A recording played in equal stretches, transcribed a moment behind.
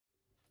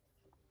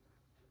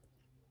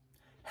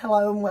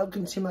Hello and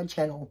welcome to my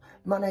channel.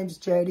 My name's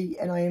Jodie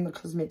and I am a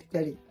cosmetic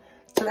daddy.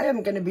 Today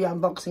I'm going to be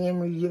unboxing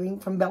and reviewing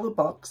from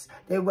Bellabox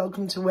their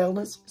Welcome to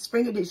Wellness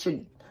Spring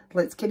Edition.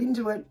 Let's get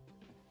into it.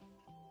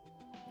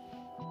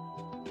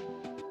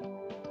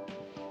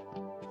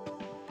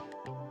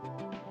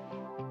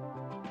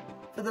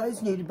 For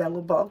those new to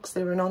Bellabox,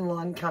 they're an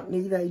online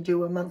company. They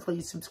do a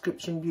monthly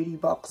subscription beauty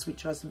box,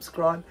 which I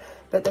subscribe,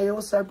 but they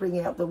also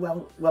bring out the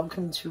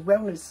Welcome to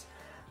Wellness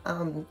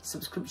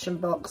subscription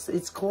box.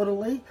 It's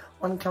quarterly.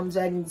 One comes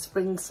out in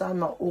spring,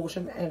 summer,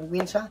 autumn and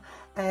winter,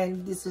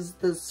 and this is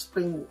the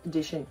spring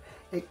edition.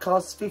 It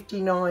costs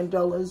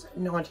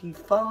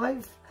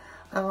 $59.95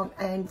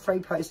 and free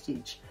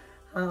postage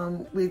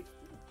with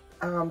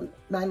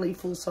mainly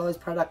full-size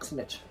products in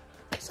it.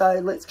 So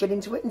let's get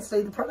into it and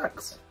see the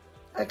products.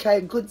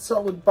 Okay, good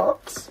solid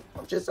box.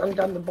 I've just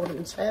undone the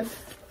bottom tab.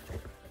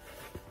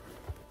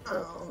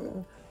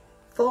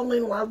 Fall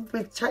in love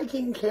with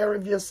taking care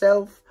of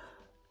yourself,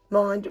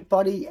 mind,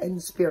 body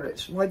and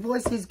spirit. My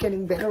voice is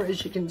getting better,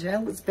 as you can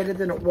tell. It's better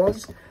than it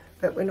was,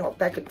 but we're not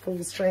back at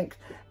full strength.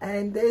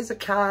 And there's a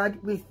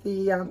card with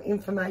the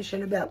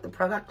information about the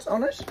products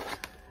on it.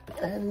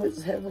 And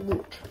let's have a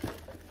look.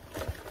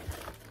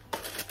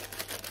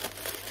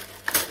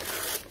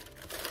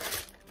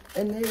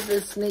 And there's a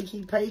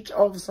sneaky peek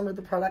of some of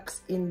the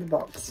products in the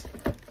box.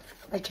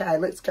 Okay,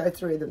 let's go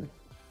through them.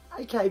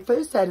 Okay,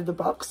 first out of the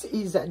box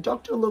is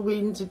Dr.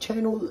 Lewin's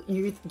Eternal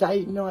Youth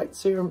Day Night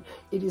Serum.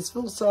 It is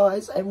full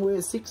size and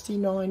worth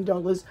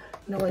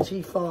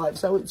 $69.95.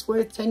 So it's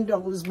worth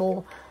 $10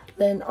 more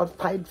than I've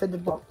paid for the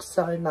box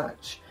so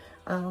much.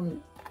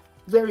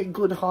 Very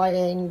good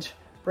high-end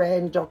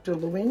brand, Dr.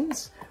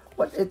 Lewin's.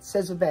 What it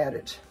says about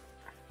it.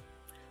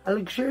 A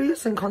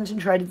luxurious and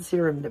concentrated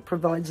serum that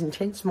provides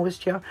intense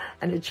moisture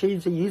and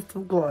achieves a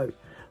youthful glow.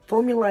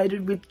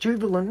 Formulated with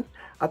Jubilant,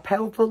 a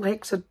powerful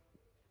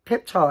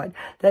hexapeptide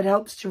that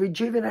helps to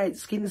rejuvenate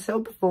skin cell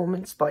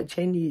performance by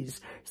 10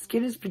 years.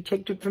 Skin is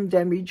protected from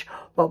damage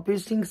while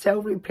boosting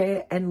cell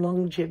repair and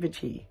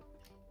longevity.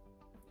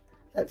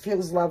 That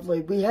feels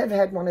lovely. We have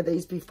had one of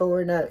these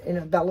before in a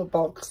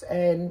Bellabox,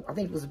 and I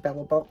think it was a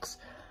Bellabox.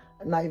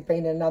 It may have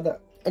been another.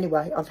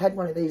 Anyway, I've had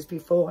one of these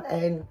before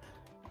and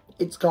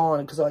it's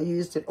gone because I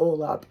used it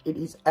all up. It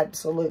is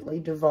absolutely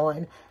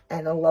divine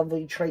and a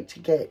lovely treat to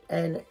get,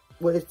 and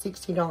worth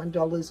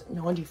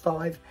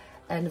 $69.95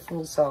 and a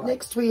full size.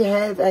 Next we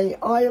have a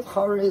Eye of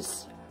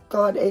Horus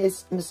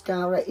Goddess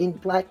mascara in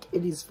black.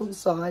 It is full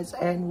size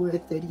and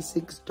worth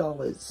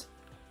 $36.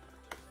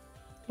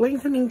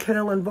 Lengthen,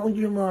 curl and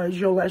volumize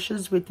your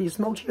lashes with this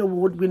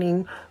multi-award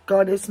winning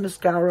Goddess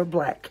Mascara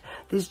Black.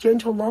 This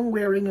gentle,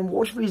 long-wearing and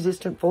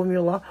water-resistant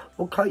formula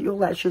will coat your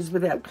lashes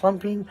without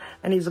clumping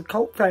and is a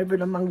cult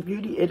favourite among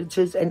beauty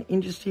editors and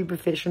industry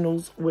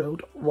professionals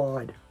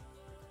worldwide.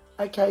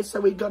 Okay,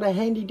 so we've got a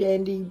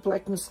handy-dandy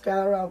black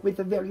mascara with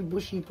a very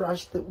bushy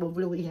brush that will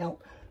really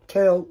help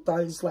curl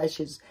those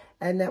lashes,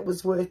 and that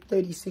was worth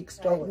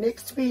 $36.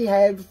 Next we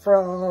have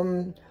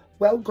from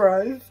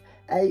Wellgrove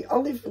a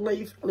olive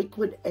leaf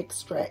liquid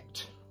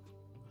extract.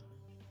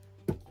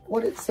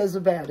 What it says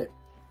about it.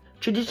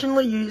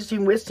 Traditionally used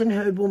in Western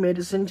herbal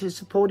medicine to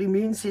support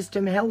immune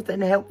system health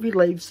and help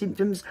relieve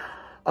symptoms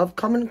of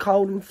common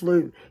cold and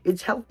flu.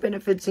 Its health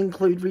benefits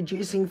include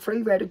reducing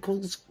free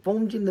radicals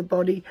formed in the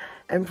body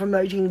and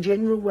promoting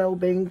general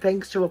well-being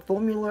thanks to a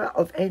formula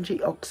of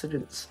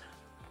antioxidants.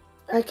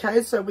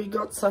 Okay, so we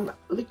got some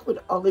liquid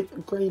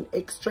olive green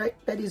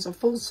extract. That is a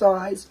full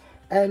size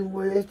and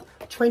worth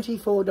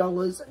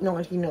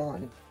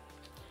 $24.99.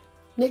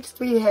 Next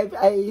we have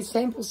a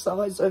sample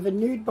size of a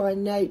Nude by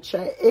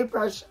Nature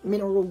Airbrush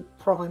Mineral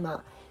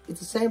Primer.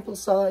 It's a sample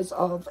size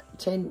of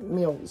 10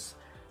 mils.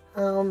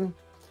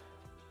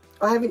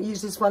 I haven't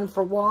used this one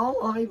for a while.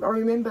 I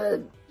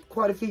remember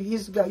quite a few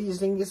years ago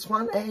using this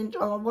one and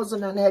I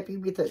wasn't unhappy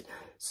with it.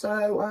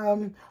 So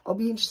I'll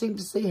be interested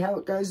to see how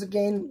it goes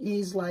again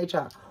years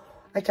later.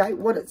 Okay,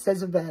 what it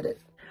says about it.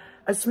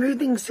 A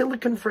smoothing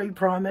silicone-free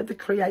primer that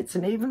creates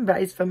an even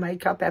base for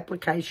makeup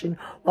application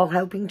while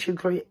helping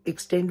to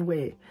extend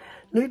wear.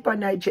 Nude by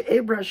Nature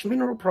Airbrush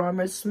Mineral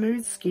Primer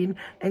smooths skin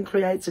and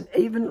creates an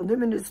even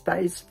luminous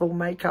base for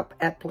makeup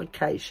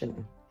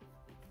application.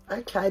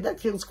 Okay,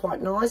 that feels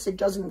quite nice. It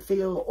doesn't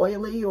feel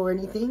oily or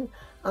anything,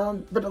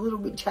 but a little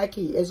bit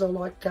tacky, as I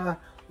like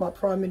my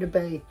primer to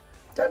be.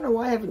 Don't know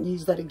why I haven't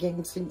used that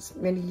again since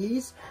many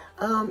years.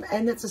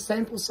 And that's a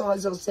sample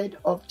size, I said,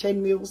 of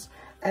 10 mils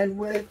and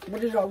worth,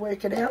 what did I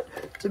work it out?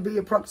 To be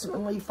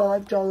approximately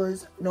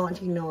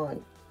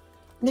 $5.99.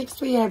 Next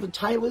we have a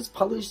Taylor's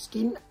Polished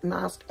Skin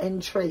Mask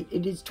and Treat.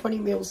 It is 20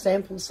 mil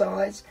sample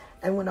size,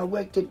 and when I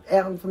worked it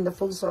out from the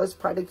full size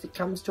product, it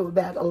comes to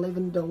about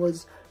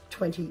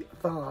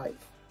 $11.25.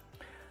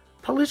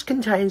 Polish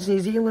contains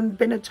New Zealand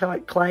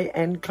bentonite clay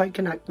and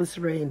coconut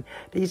glycerine.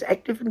 These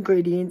active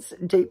ingredients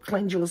deep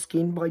cleanse your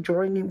skin by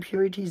drawing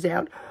impurities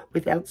out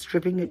without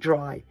stripping it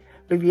dry,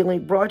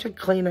 revealing brighter,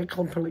 cleaner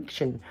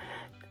complexion.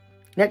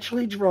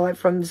 Naturally derived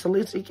from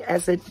salicylic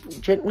acid,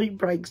 gently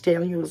breaks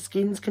down your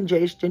skin's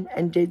congestion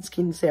and dead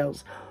skin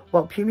cells.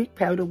 while pumic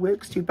powder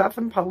works to buff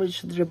and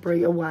polish the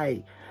debris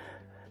away.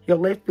 You're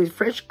left with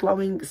fresh,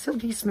 glowing,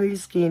 silky smooth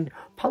skin.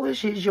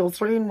 Polish is your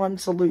 3-in-1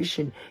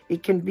 solution.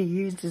 It can be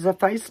used as a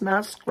face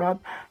mask,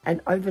 scrub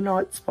and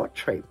overnight spot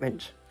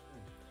treatment.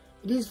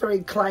 It is very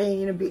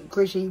clayey and a bit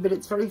gritty, but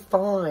it's very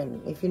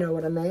fine, if you know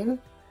what I mean.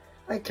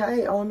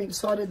 Okay, I'm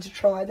excited to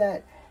try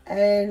that,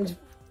 and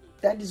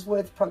that is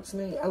worth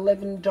approximately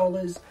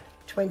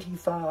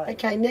 $11.25.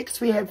 Okay,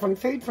 next we have from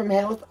Food from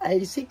Health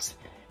a 6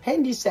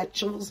 handy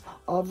satchels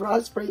of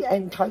raspberry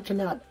and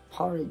coconut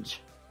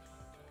porridge.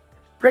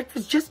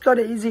 Breakfast just got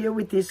easier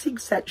with this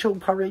 6 satchel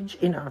porridge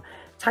inner.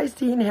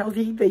 Tasty and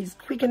healthy, these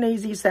quick and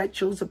easy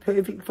satchels are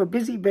perfect for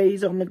busy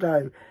bees on the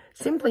go.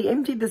 Simply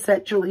empty the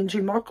satchel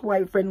into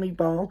microwave-friendly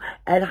bowl,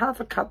 add half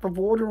a cup of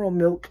water or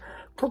milk,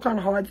 cook on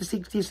high for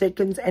 60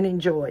 seconds and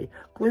enjoy.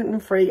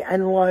 Gluten-free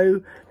and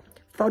low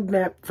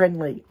FODMAP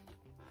friendly.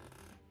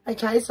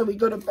 Okay, so we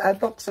got a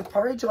box of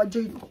porridge. I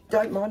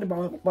don't mind a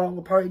bowl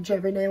of porridge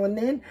every now and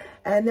then.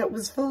 And that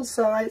was full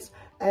size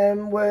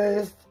and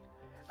worth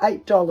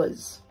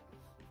 $8.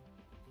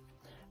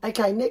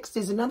 Okay, next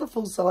is another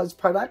full-size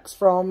product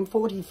from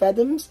 40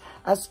 Fathoms,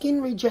 a skin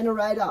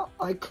regenerator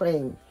eye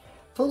cream.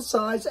 Full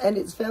size, and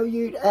it's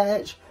valued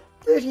at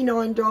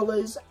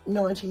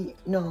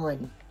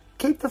 $39.99.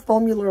 Keep the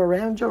formula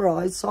around your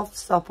eyes soft,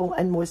 supple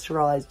and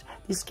moisturised.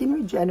 The skin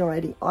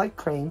regenerating eye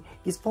cream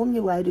is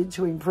formulated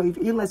to improve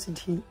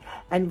elasticity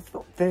and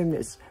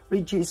firmness,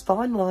 reduce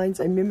fine lines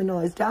and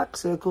minimise dark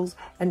circles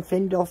and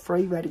fend off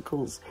free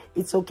radicals.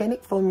 Its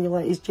organic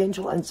formula is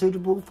gentle and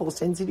suitable for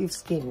sensitive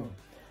skin.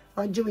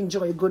 I do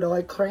enjoy a good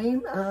eye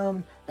cream,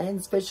 and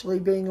especially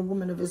being a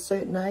woman of a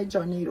certain age,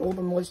 I need all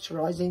the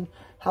moisturising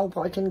help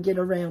I can get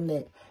around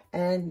there.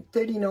 And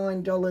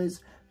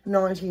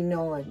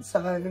 $39.99,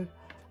 so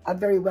a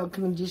very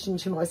welcome addition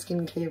to my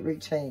skincare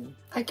routine.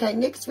 Okay,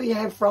 next we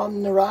have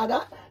from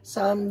Narada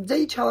some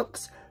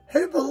detox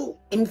herbal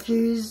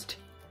infused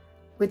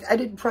with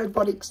added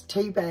probiotics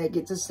tea bag.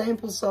 It's a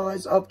sample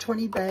size of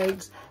 20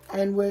 bags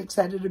and works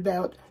at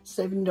about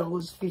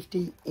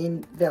 $7.50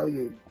 in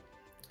value.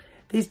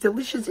 These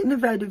delicious,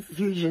 innovative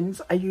fusions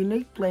are a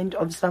unique blend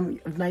of some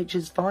of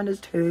nature's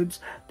finest herbs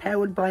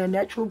powered by a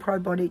natural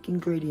probiotic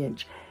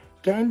ingredient,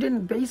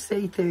 Gandin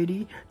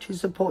BC30, to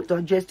support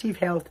digestive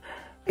health.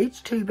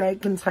 Each tea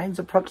bag contains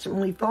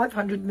approximately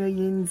 500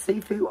 million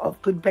sifu of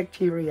good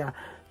bacteria.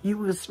 You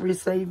will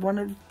receive one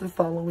of the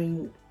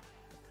following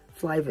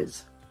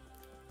flavours.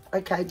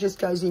 Okay, it just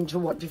goes into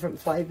what different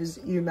flavours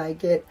you may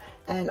get.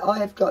 And I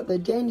have got the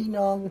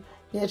Dandenong,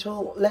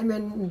 Nettle,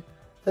 Lemon,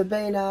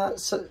 Verbena,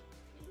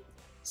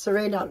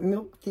 Serena,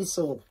 Milk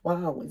Thistle.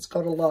 Wow, it's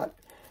got a lot.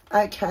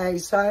 Okay,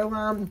 so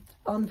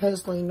I'm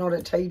personally not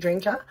a tea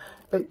drinker,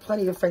 but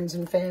plenty of friends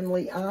and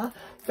family are.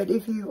 But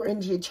if you are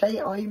into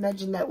tea, I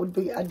imagine that would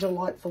be a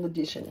delightful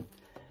addition.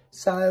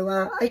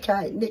 So,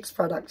 okay, next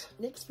product.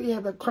 Next we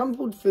have a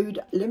crumbled food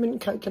lemon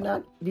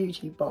coconut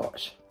beauty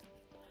bot.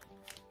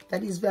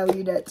 That is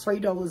valued at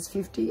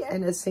 $3.50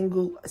 and a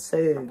single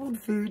serve. Crumbled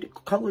food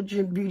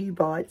collagen beauty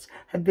bites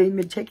have been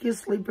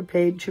meticulously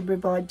prepared to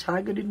provide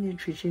targeted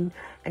nutrition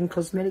and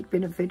cosmetic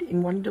benefit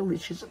in one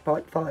delicious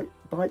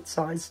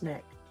bite-sized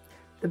snack.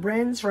 The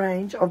brand's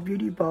range of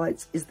beauty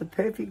bites is the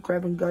perfect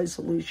grab-and-go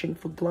solution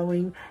for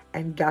glowing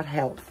and gut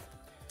health.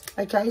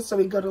 Okay, so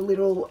we got a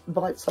little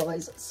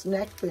bite-sized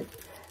snack that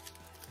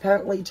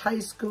apparently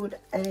tastes good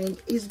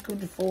and is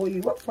good for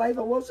you. What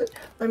flavour was it?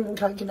 Lemon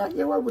coconut.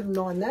 Yeah, I wouldn't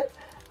mind that.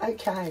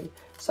 Okay,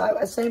 so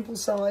a sample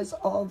size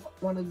of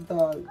one of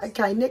those.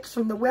 Okay, next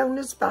from the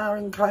Wellness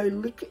Bar & Co.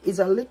 is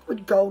a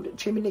liquid gold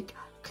turmeric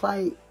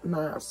clay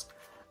mask.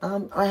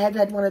 I have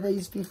had one of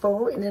these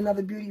before in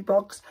another beauty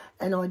box,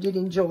 and I did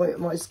enjoy it.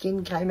 My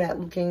skin came out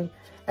looking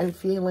and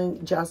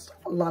feeling just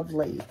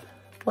lovely.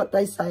 What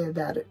they say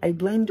about it: a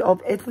blend of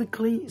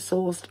ethically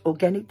sourced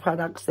organic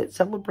products that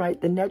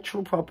celebrate the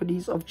natural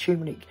properties of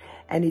turmeric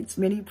and its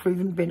many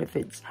proven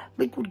benefits.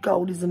 Liquid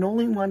Gold is an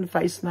all-in-one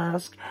face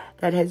mask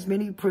that has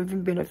many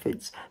proven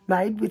benefits,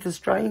 made with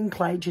Australian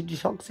clay to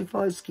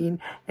detoxify skin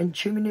and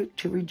turmeric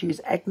to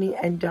reduce acne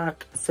and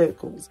dark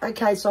circles.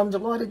 Okay, so I'm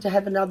delighted to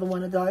have another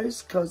one of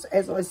those because,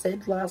 as I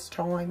said last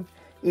time,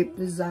 it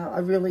was I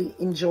really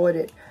enjoyed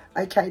it.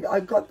 Okay,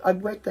 I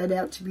worked that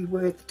out to be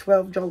worth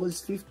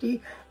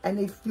 $12.50, and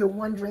if you're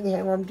wondering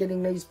how I'm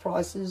getting these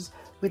prices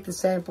with the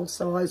sample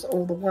size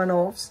or the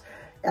one-offs,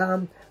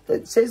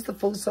 it says the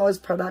full-size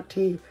product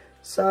here.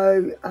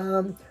 So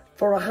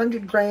for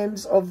 100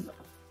 grams of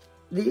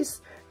this,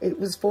 it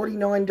was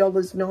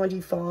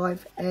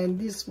 $49.95, and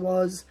this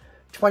was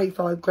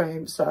 25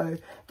 grams. So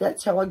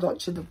that's how I got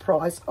to the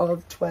price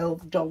of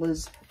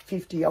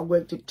 $12.50. I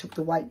took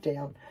the weight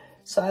down.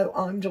 So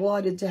I'm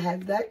delighted to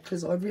have that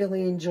because I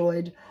really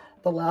enjoyed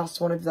the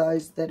last one of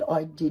those that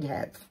I did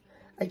have.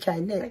 Okay,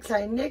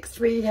 next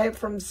we have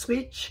from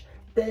Switch,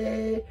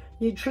 their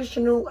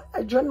nutritional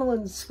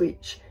adrenaline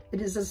switch.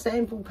 It is a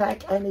sample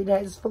pack and it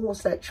has 4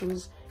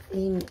 satchels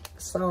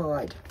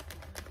inside.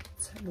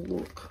 Let's have a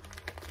look.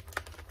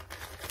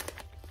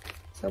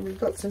 So we've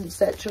got some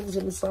satchels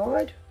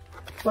inside.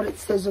 what it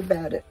says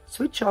about it.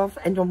 Switch off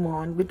and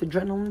unwind with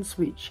Adrenaline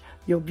Switch,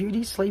 your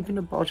beauty sleep in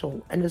a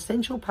bottle, an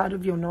essential part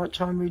of your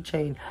nighttime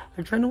routine.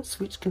 Adrenaline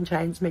Switch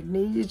contains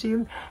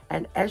magnesium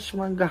and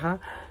ashwagandha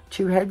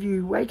to have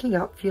you waking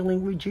up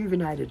feeling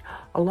rejuvenated,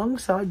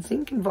 alongside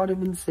zinc and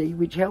vitamin C,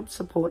 which helps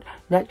support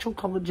natural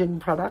collagen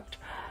product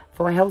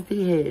for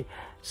healthy hair,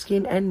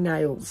 skin and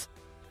nails.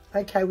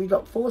 Okay, we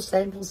got 4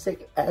 sample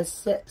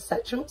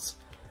satchels.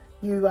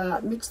 You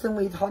mix them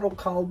with hot or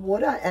cold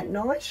water at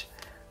night.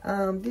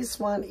 This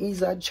one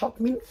is a choc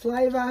mint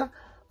flavour.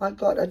 I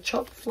got a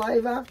chocolate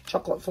flavour,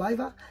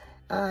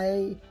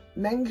 a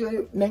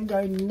mango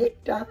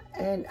nectar,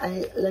 and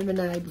a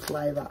lemonade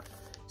flavour.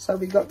 So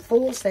we got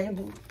 4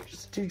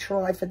 samples to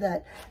try for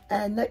that,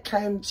 and that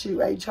came to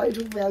a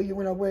total value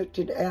when I worked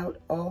it out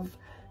of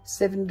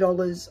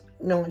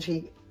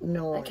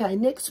 $7.99. Okay,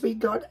 next we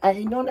got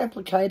a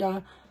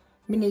non-applicator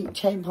mini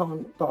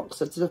tampon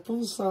box. It's a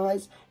full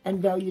size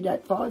and valued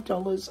at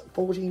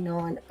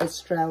 $5.49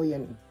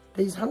 Australian.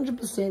 These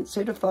 100%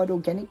 certified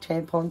organic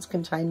tampons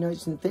contain no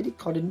synthetic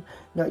cotton,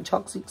 no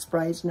toxic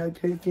sprays, no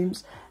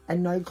perfumes,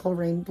 and no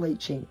chlorine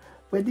bleaching.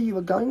 Whether you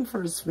are going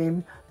for a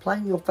swim,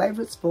 playing your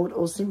favourite sport,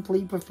 or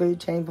simply prefer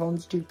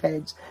tampons to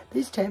pads,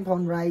 this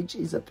tampon range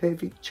is a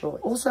perfect choice.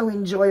 Also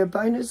enjoy a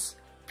bonus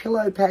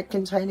pillow pack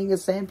containing a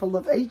sample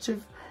of each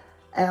of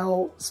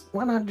our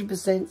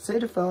 100%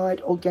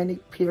 certified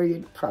organic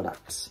period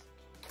products.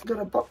 I've got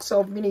a box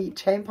of mini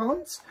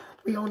tampons.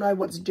 We all know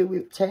what to do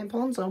with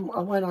tampons. I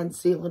won't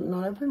unseal it and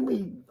open.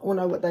 We all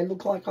know what they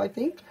look like, I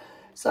think.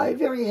 So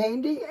very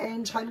handy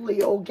and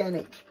totally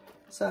organic.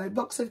 So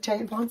box of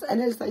tampons,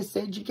 and as they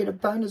said, you get a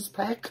bonus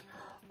pack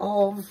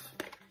of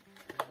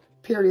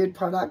period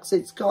products.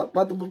 It's got,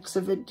 by the looks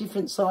of it,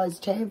 different size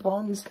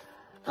tampons,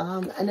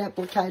 an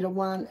applicator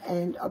one,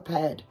 and a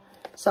pad.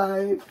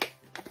 So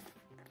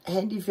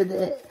handy for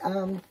the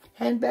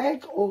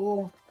handbag,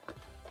 or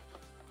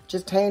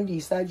just handy,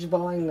 saves you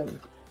buying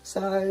them.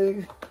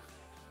 So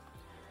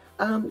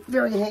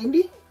very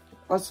handy,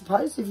 I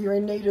suppose, if you're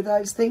in need of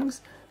those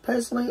things.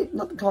 Personally,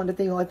 not the kind of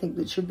thing I think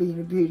that should be in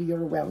a beauty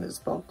or a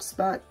wellness box,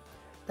 but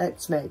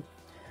that's me.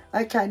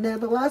 Okay, now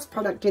the last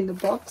product in the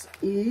box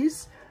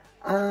is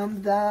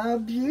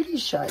the Beauty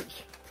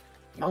Shake.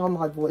 Oh,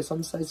 my voice,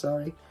 I'm so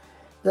sorry.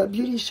 The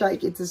Beauty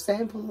Shake, it's a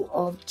sample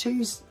of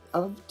two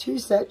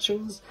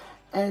satchels,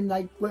 and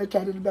they work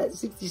out at about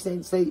 60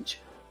 cents each,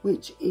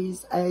 which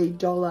is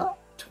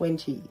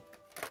 $1.20.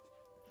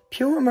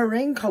 Pure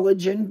Marine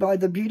Collagen by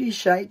the Beauty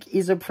Shake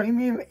is a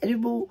premium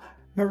edible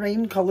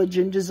marine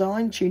collagen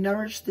designed to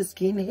nourish the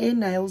skin, hair,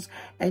 nails,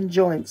 and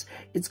joints.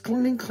 It's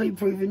clinically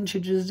proven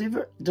to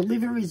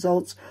deliver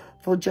results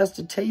for just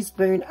a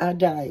teaspoon a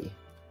day.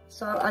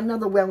 So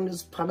another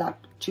wellness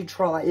product to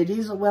try. It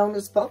is a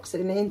wellness box,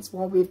 and hence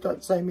why we've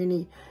got so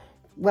many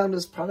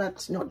wellness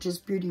products, not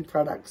just beauty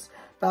products.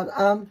 But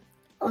I'm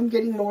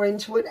getting more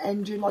into it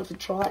and do like to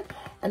try it,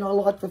 and I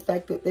like the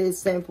fact that there's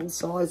sample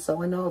size,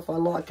 so I know if I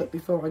like it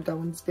before I go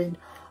and spend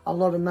a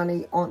lot of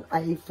money on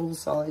a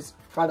full-size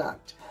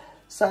product.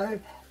 So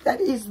that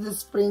is the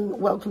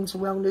Spring Welcome to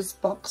Wellness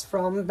box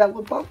from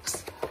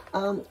Bellabox.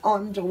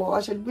 I'm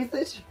delighted with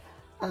it.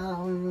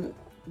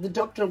 The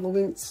Dr.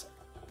 Lewis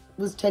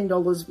was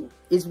 $10,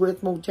 is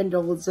worth more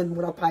 $10 than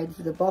what I paid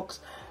for the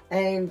box.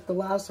 And the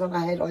last one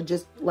I had, I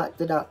just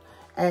lapped it up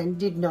and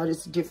did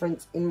notice a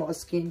difference in my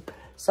skin.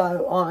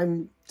 So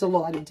I'm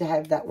delighted to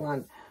have that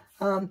one.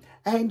 A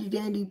handy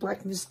dandy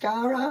black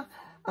mascara,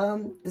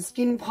 the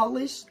skin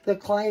polish, the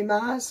clay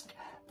mask,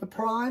 the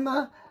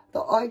primer,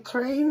 the eye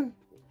cream,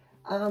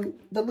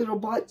 the little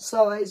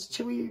bite-sized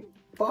chewy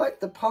bite,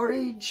 the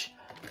porridge,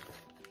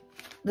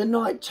 the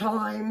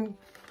nighttime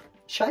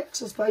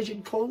shakes, I suppose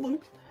you'd call them,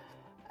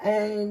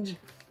 and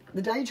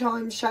the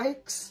daytime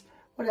shakes.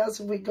 What else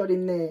have we got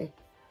in there?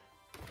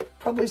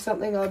 Probably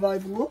something I've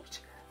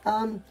overlooked.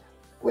 And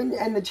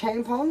the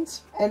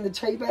tampons and the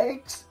tea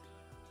bags.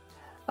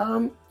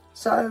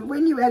 So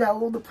when you add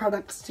all the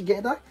products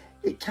together,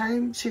 it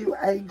came to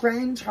a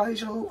grand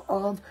total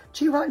of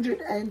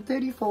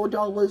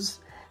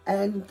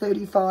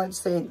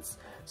 $234.35.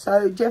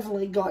 So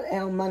definitely got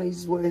our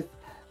money's worth.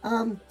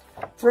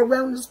 For a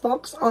wellness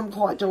box, I'm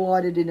quite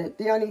delighted in it.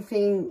 The only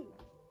thing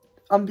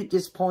I'm a bit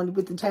disappointed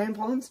with the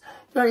tampons.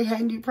 Very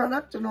handy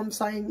product, and I'm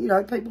saying, you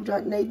know, people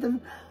don't need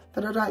them,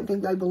 but I don't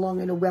think they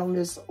belong in a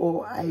wellness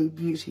or a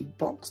beauty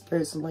box.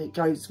 Personally, it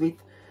goes with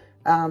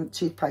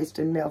toothpaste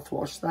and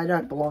mouthwash. They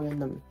don't belong in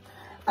them.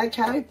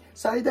 Okay,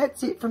 so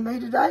that's it from me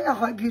today. I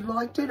hope you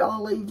liked it.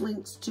 I'll leave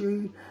links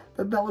to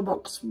the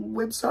Bellabox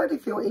website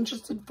if you're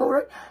interested for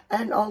it,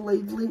 and I'll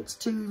leave links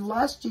to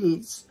last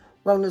year's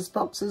wellness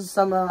boxes,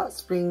 summer,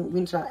 spring,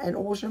 winter and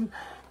autumn,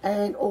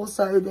 and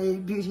also the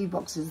beauty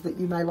boxes that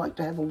you may like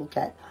to have a look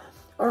at.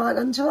 All right,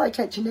 until I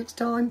catch you next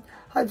time,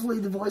 hopefully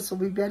the voice will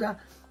be better.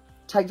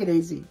 Take it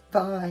easy.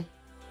 Bye.